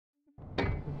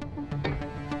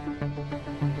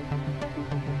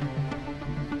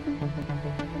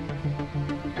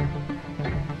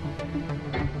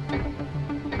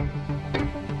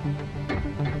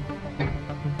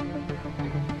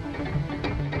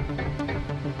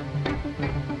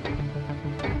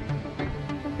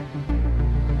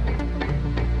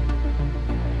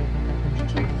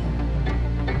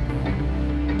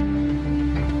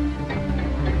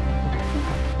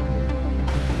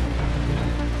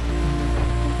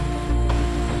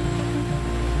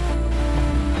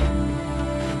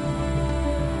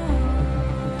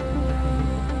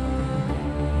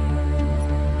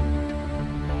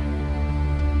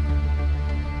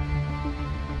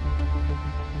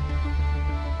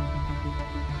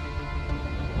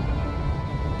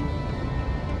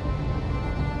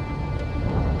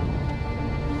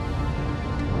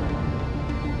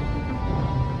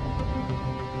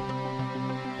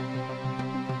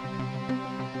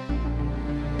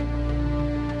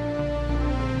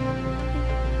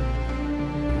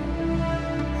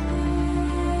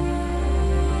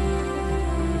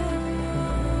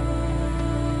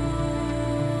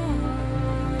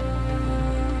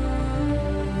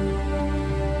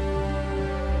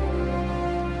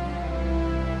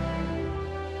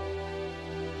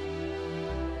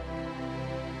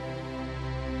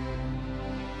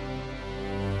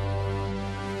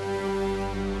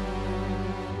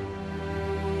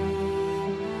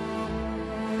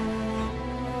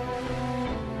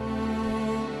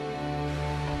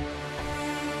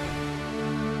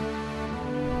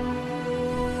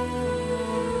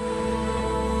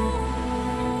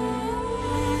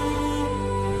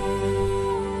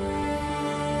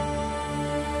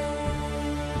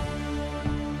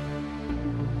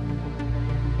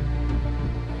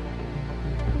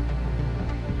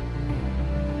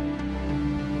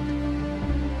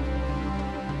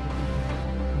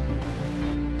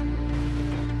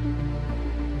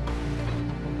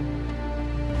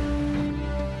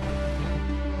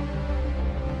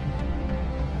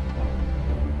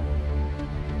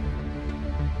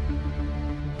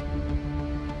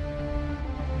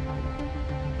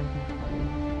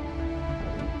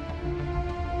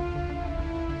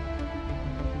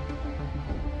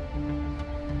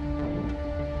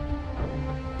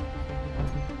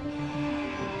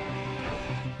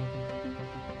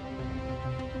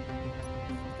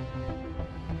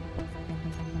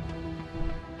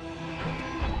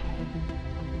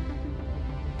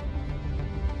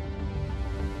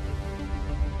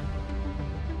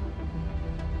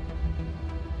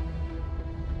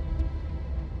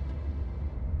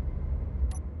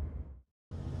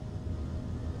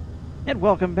And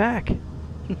welcome back.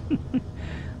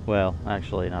 Well,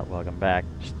 actually, not welcome back.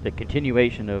 Just the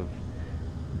continuation of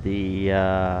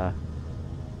the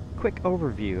quick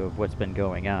overview of what's been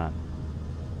going on.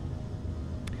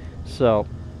 So,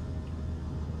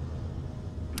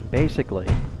 basically,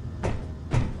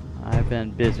 I've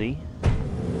been busy.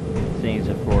 Seems,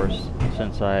 of course,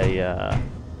 since I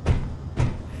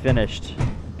finished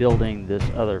building this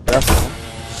other vessel.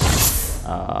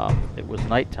 It was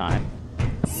nighttime.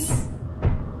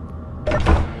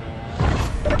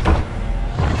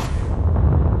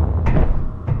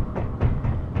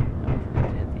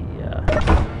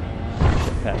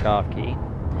 Back off key.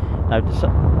 I've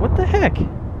decided. What the heck?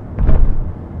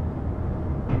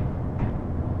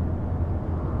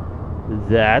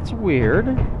 That's weird.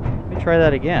 Let me try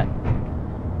that again.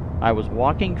 I was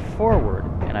walking forward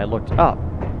and I looked up.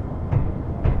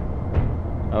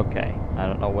 Okay, I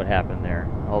don't know what happened there.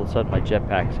 All of a sudden my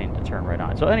jetpack seemed to turn right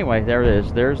on. So anyway, there it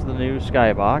is. There's the new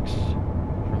skybox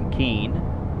from Keen.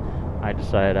 I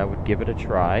decided I would give it a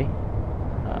try.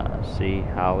 See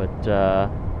how it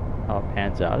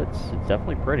pans out. It's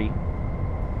definitely pretty.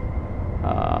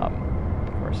 Of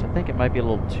course, I think it might be a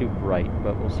little too bright,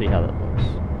 but we'll see how that looks.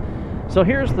 So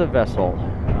here's the vessel.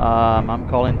 I'm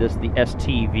calling this the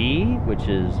STV, which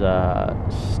is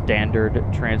Standard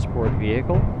Transport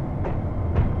Vehicle.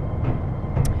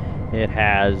 It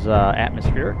has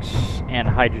atmospherics and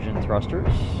hydrogen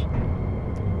thrusters,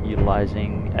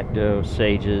 utilizing Ecto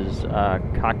Sage's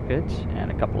cockpit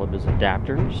and a couple of his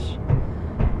adapters.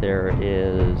 There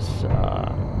is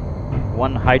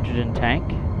one hydrogen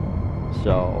tank,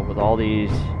 so with all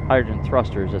these hydrogen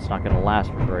thrusters, it's not going to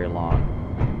last for very long.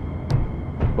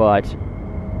 But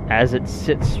as it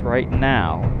sits right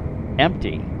now,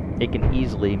 empty, it can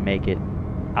easily make it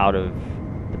out of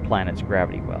the planet's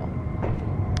gravity well.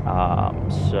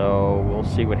 So we'll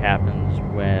see what happens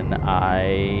when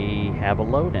I have a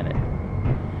load in it.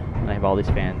 And I have all these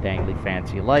dangly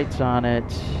fancy lights on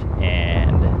it,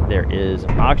 and there is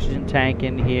an oxygen tank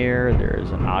in here, there's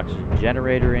an oxygen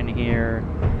generator in here,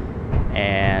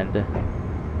 and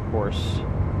of course,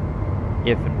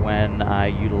 if and when I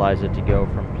utilize it to go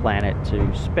from planet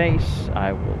to space,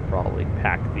 I will probably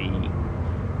pack the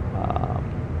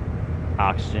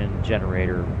oxygen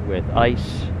generator with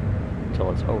ice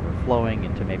until it's overflowing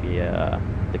into maybe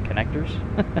the connectors,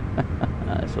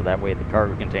 so that way the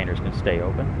cargo containers can stay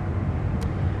open.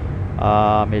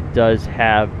 It does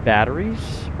have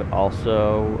batteries, but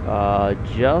also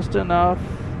just enough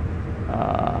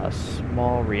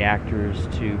small reactors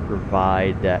to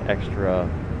provide that extra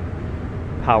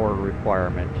power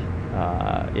requirement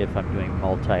if I'm doing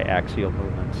multi-axial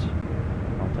movements.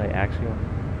 Multi-axial?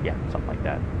 Yeah, something like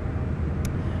that.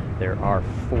 There are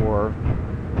 4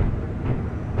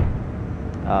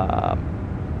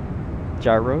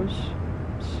 gyros,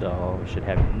 so should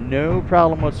have no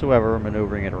problem whatsoever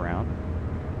maneuvering it around.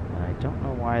 And I don't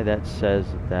know why that says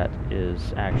that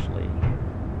is actually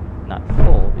not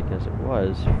full, because it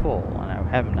was full, and I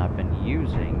have not been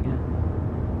using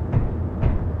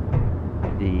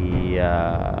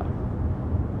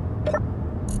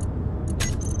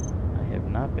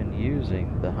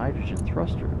the hydrogen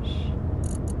thrusters.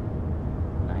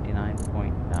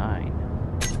 99.9.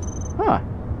 Huh.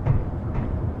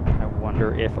 I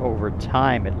wonder if over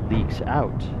time it leaks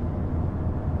out.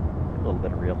 A little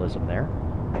bit of realism there.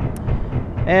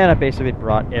 And I basically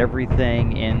brought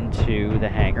everything into the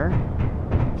hangar.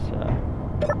 Let's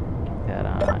keep that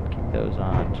on, keep those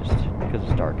on, just because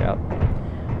it's dark out.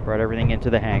 Brought everything into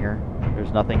the hangar.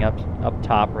 There's nothing up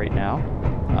top right now.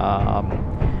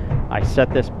 I set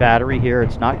this battery here.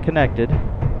 It's not connected.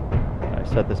 I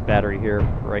set this battery here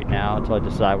right now until I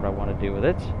decide what I want to do with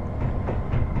it.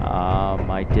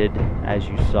 I did, as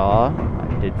you saw,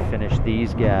 I did finish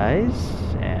these guys,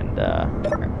 and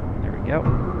there we go.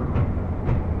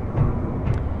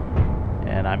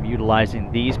 And I'm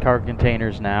utilizing these cargo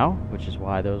containers now, which is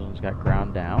why those ones got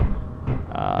ground down.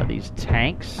 These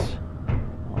tanks,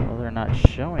 although they're not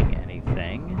showing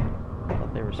anything, I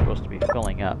thought they were supposed to be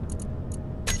filling up.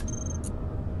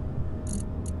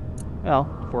 Well,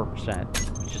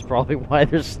 4%, which is probably why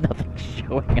there's nothing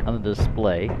showing on the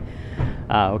display.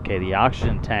 Okay, the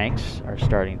oxygen tanks are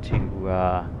starting to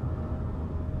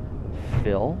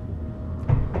fill.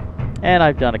 And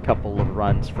I've done a couple of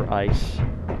runs for ice.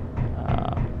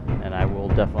 And I will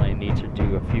definitely need to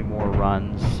do a few more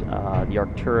runs. The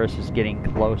Arcturus is getting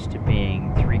close to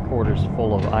being 3/4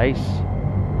 full of ice.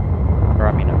 Or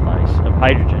I mean of ice, of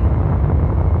hydrogen.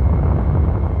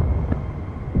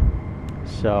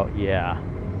 So yeah,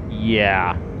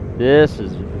 this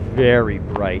is very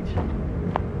bright.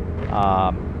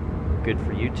 Good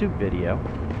for YouTube video.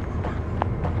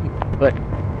 but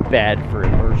bad for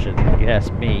immersion, if you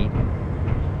ask me.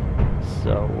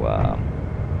 So,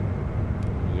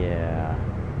 yeah.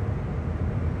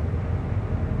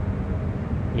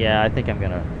 Yeah, I think I'm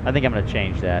gonna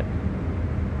change that.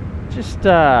 Just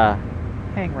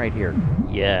hang right here.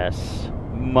 Yes,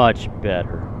 much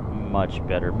better, much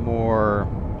better. More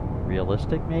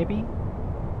realistic, maybe.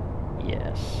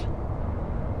 Yes.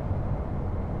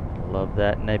 Love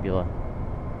that nebula.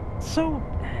 So,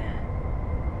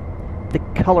 the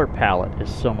color palette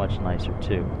is so much nicer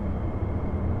too.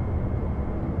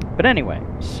 But anyway,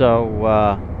 so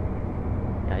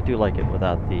yeah, I do like it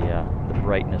without the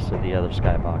brightness of the other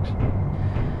skybox.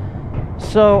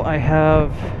 So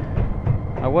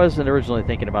I wasn't originally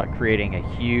thinking about creating a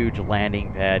huge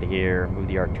landing pad here, move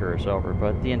the Arcturus over,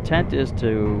 but the intent is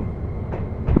to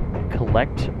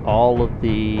collect all of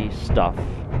the stuff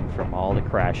from all the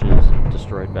crashes,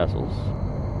 destroyed vessels,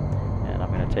 and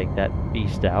I'm going to take that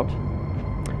beast out,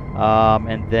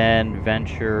 and then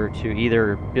venture to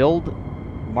either build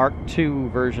Mark II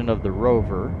version of the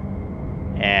rover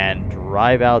and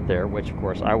drive out there, which of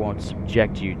course I won't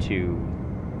subject you to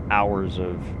hours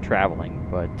of traveling,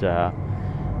 but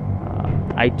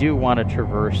I do want to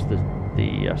traverse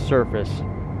the surface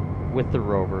with the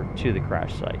rover to the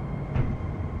crash site.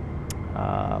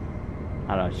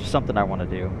 I don't know, it's just something I want to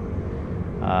do.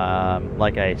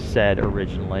 Like I said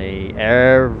originally,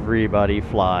 everybody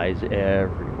flies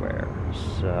everywhere.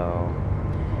 So,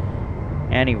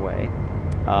 anyway,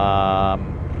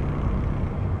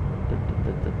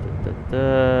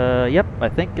 yep, I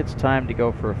think it's time to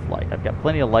go for a flight. I've got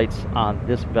plenty of lights on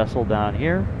this vessel down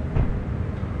here.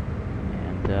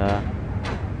 And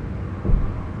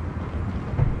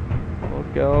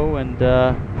we'll go and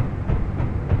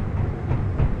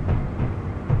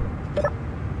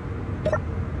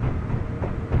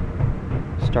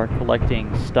start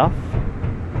collecting stuff.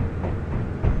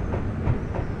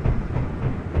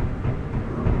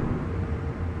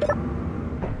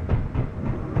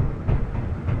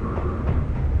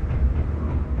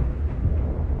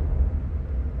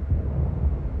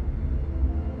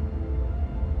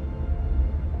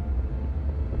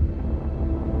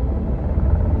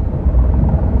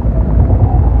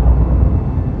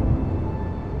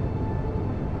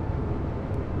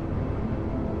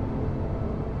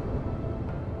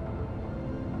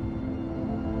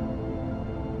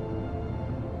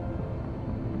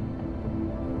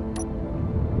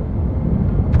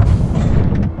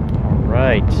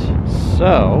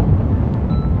 So,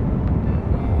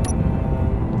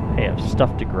 I have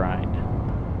stuff to grind.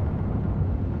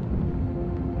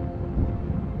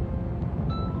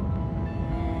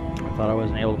 I thought I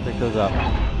wasn't able to pick those up.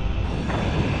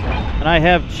 And I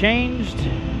have changed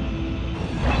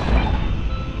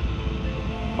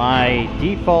my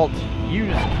default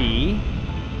use key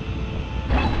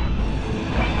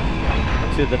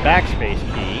to the backspace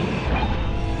key,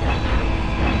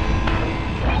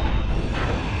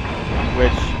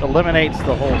 which eliminates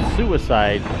the whole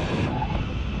suicide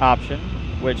option,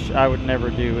 which I would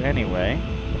never do anyway.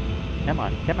 Come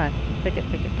on, pick it.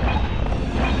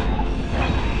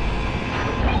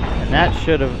 And that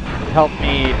should have helped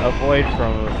me avoid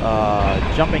from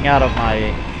jumping out of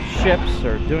my ships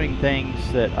or doing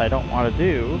things that I don't want to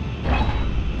do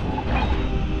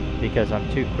because I'm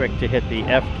too quick to hit the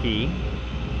F key.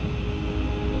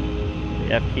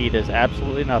 The F key does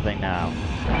absolutely nothing now.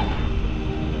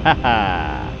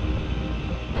 Haha.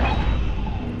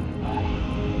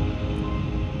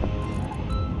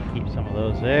 Keep some of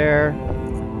those there.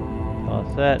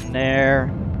 Toss that in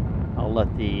there. I'll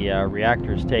let the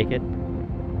reactors take it.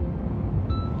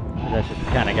 That's just the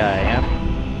kind of guy I am.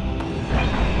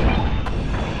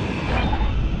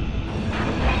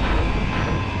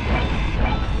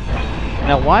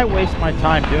 Now, why waste my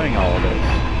time doing all of this?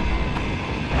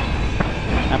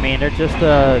 I mean, they're just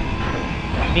a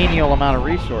menial amount of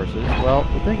resources. Well,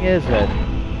 the thing is that...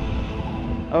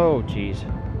 Oh, geez.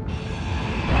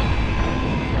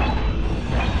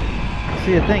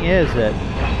 See, the thing is that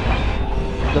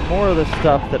the more of the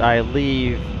stuff that I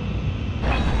leave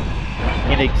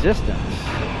in existence,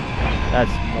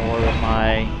 that's more that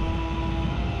my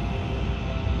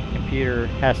computer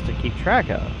has to keep track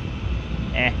of.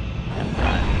 Come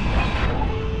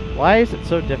on. Why is it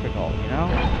so difficult, you know?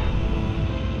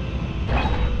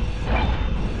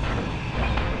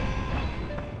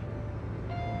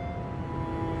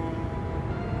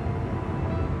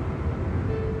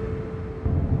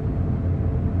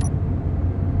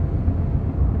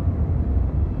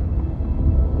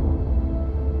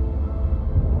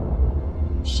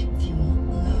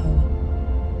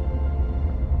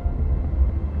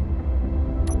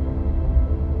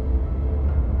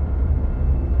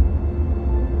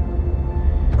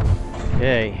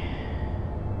 Okay,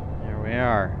 there we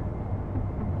are.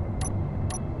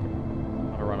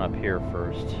 I'm gonna run up here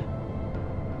first.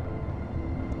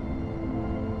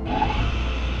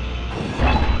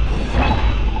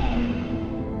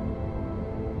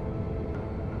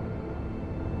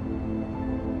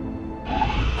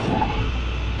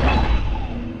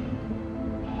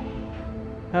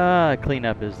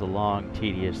 Cleanup is the long,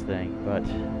 tedious thing, but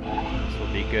this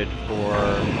will be good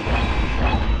for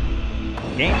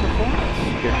game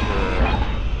performance, good for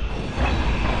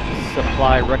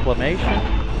supply reclamation.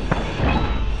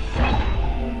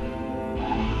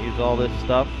 Use all this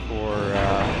stuff for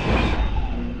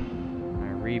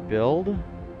my rebuild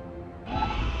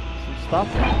some stuff.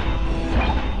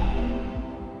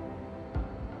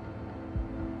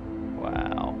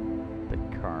 Wow, the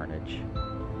carnage.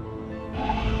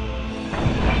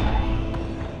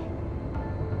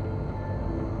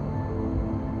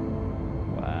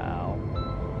 Wow,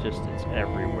 just it's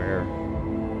everywhere.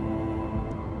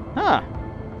 Huh.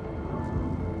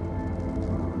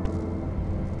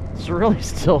 It's really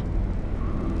still,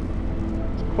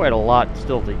 it's quite a lot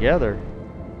still together.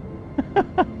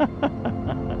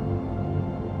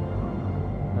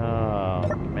 Oh,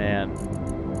 man.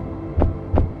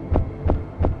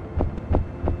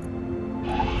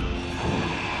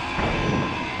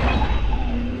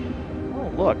 Oh,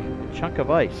 look, a chunk of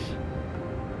ice.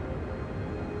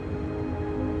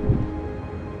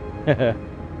 Of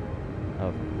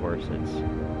course, it's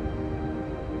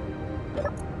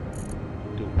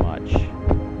too much.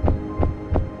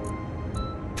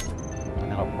 And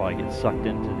that'll probably get sucked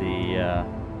into the,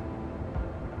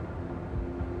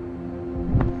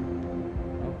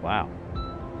 oh, wow.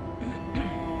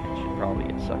 It should probably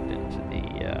get sucked into the,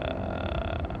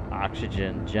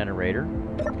 oxygen generator.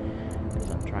 As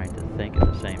I'm trying to think at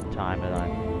the same time that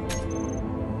I'm...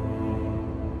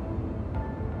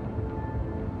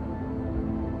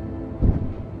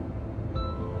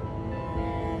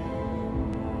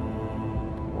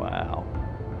 Wow.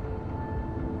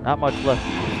 Not much left for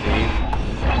you, Steve.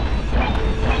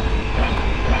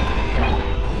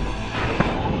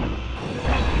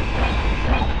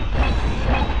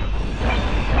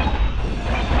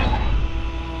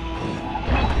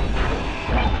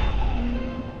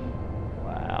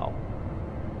 Wow.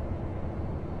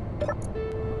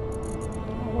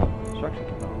 Oh, look, construction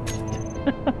components.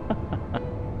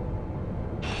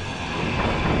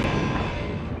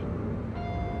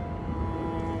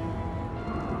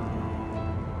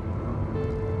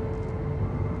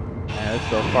 It's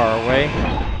so far away,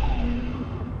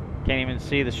 can't even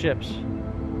see the ships.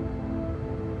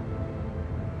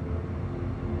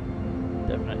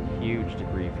 Definite huge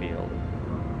debris field.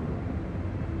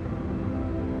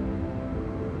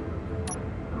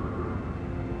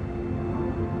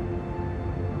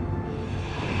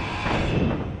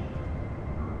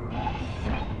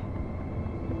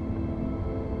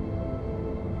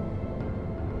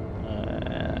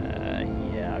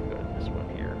 Yeah, I'll go to this one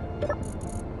here.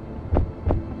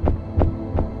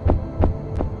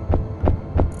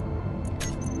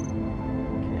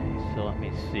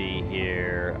 See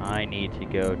here, I need to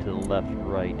go to the left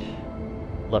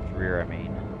rear, I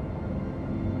mean.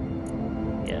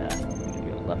 Yeah, I'm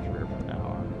gonna go left rear from now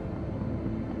on.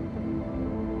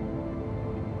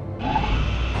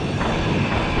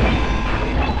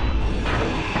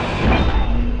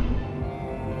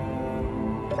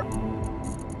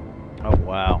 Oh,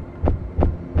 wow.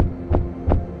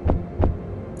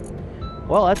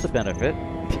 Well, that's a benefit.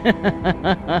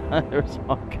 There's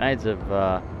all kinds of,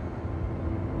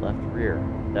 left rear.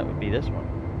 That would be this one.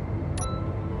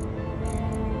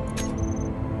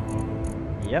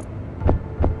 Yep.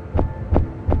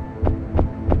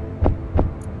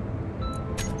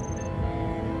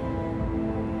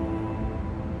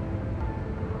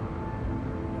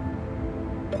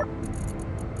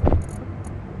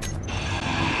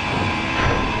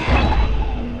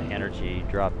 The energy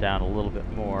dropped down a little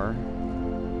bit more.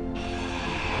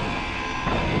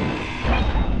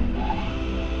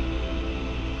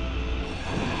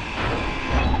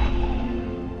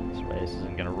 This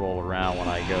isn't going to roll around when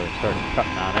I go and start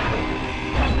cutting on it.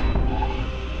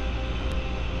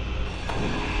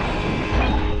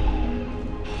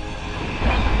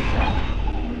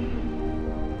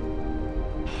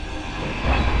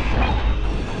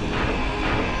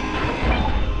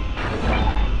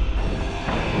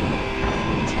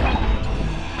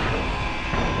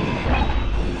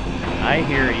 I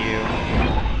hear you.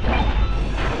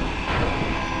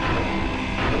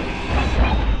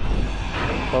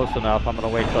 Close enough. I'm going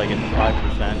to wait till I get to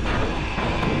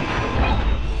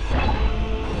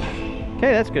 5%.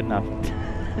 Okay, that's good enough.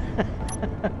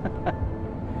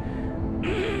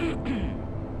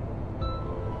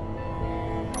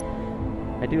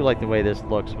 do like the way this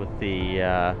looks with the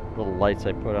little lights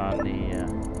I put on the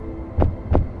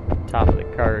top of the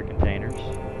cargo containers.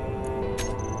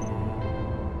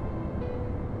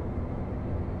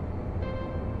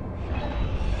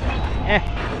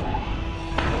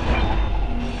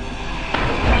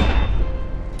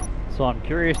 So I'm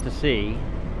curious to see.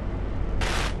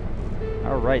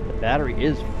 Alright, the battery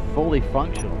is fully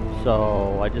functional,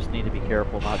 so I just need to be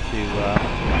careful not to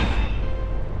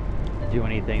do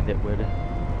anything that would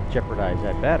jeopardize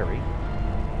that battery.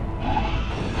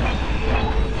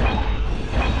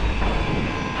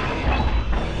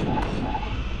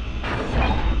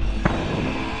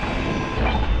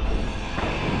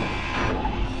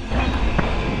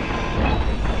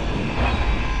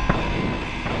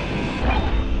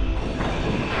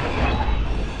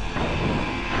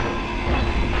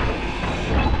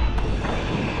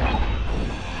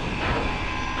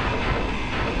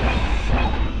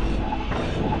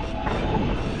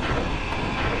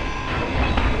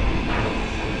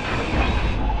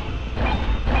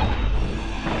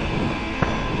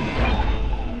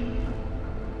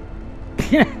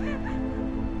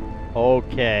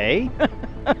 Okay.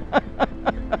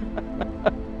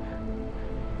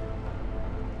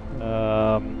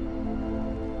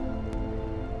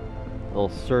 Little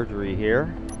surgery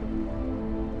here.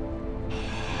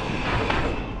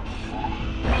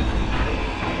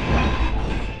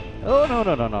 Oh, no,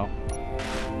 no, no, no.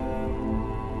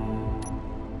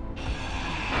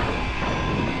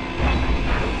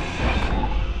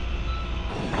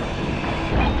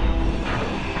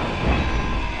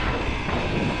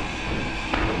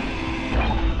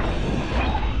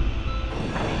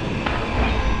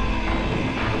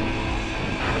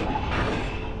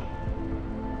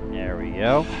 There we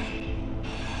go.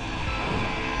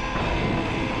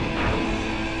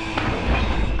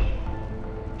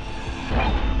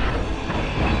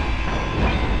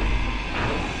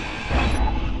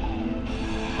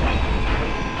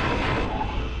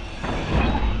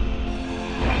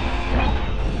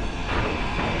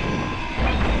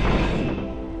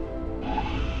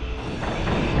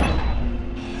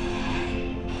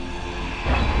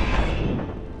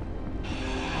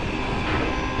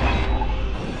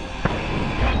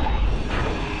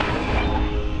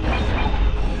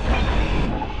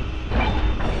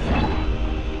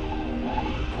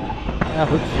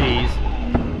 Oh, jeez.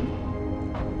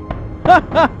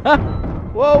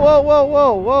 Whoa, whoa, whoa,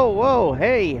 whoa, whoa, whoa.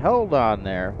 Hey, hold on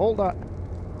there. Hold on.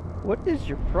 What is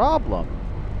your problem?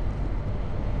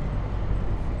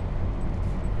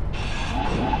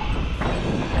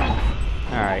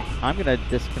 Alright, I'm going to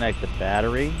disconnect the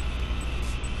battery.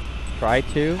 Try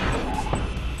to.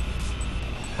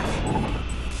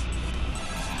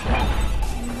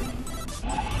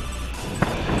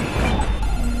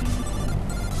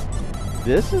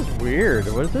 This is weird.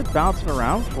 What is it bouncing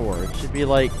around for? It should be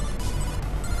like...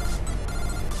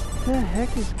 What the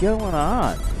heck is going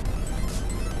on?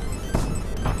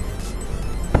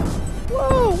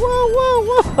 Whoa, whoa,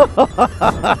 whoa,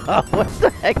 whoa! What the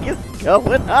heck is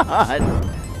going on?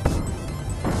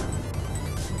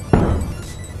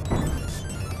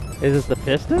 Is this the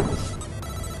pistons?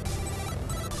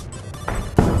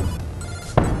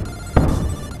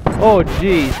 Oh,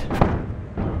 jeez.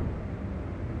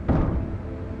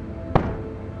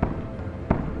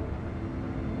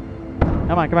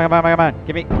 Come on, come on, come on, come on.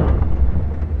 Give me.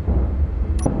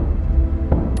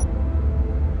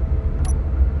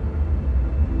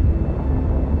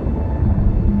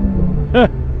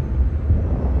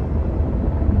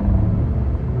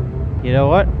 You know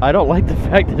what? I don't like the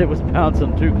fact that it was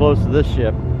bouncing too close to this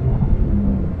ship.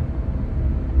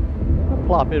 I'll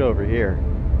plop it over here.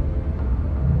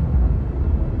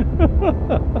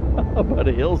 About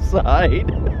a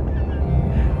hillside.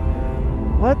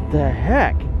 What the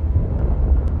heck?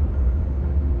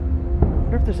 I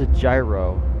wonder if there's a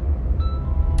gyro.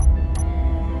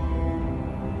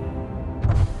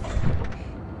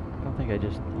 I don't think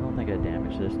I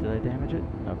damaged this. Did I damage it?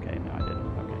 Okay, no I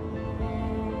didn't. Okay.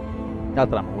 Not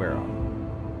that I'm aware of.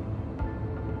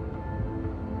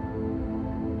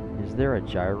 Is there a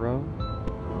gyro?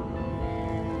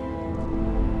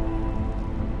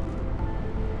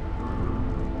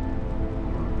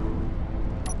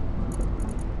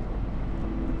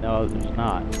 No, there's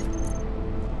not.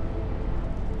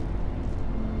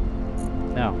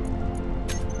 No.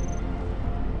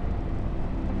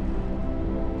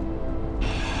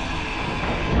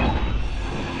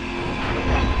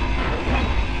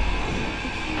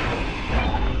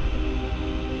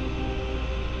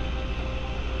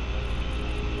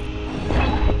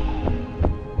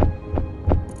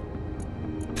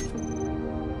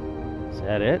 Is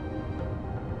that it?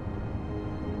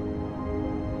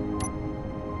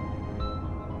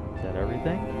 that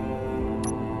everything?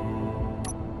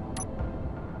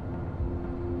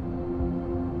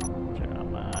 Turn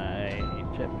on my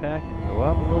jetpack and go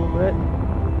up a little bit.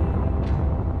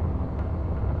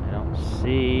 I don't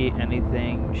see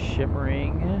anything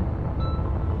shimmering.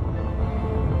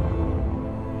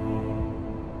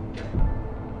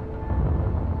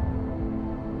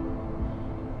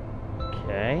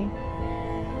 Okay.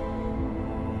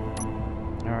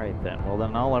 Alright then. Well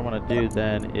then all I want to do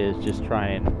then is just try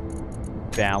and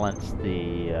balance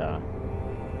the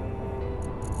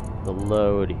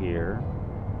load here.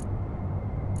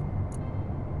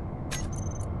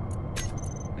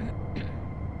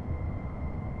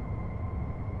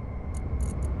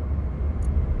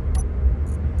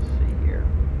 Let's see here.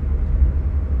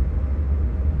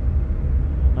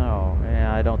 No,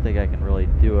 yeah, I don't think I can really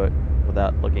do it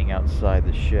without looking outside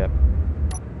the ship.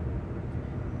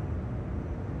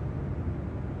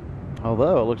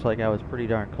 Although it looks like I was pretty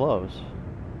darn close.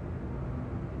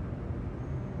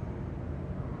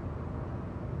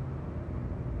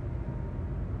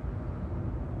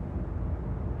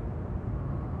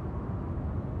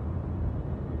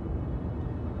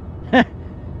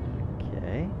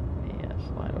 Okay, yeah,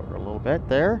 slide over a little bit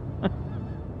there.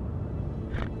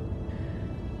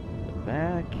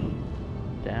 Back,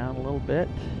 down a little bit,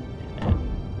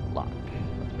 and lock.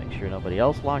 Let's make sure nobody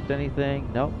else locked anything.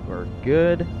 Nope, we're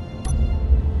good.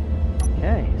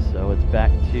 Okay, so it's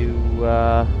back to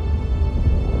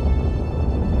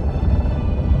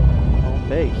home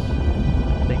base.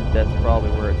 I think that's probably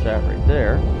where it's at right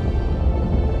there.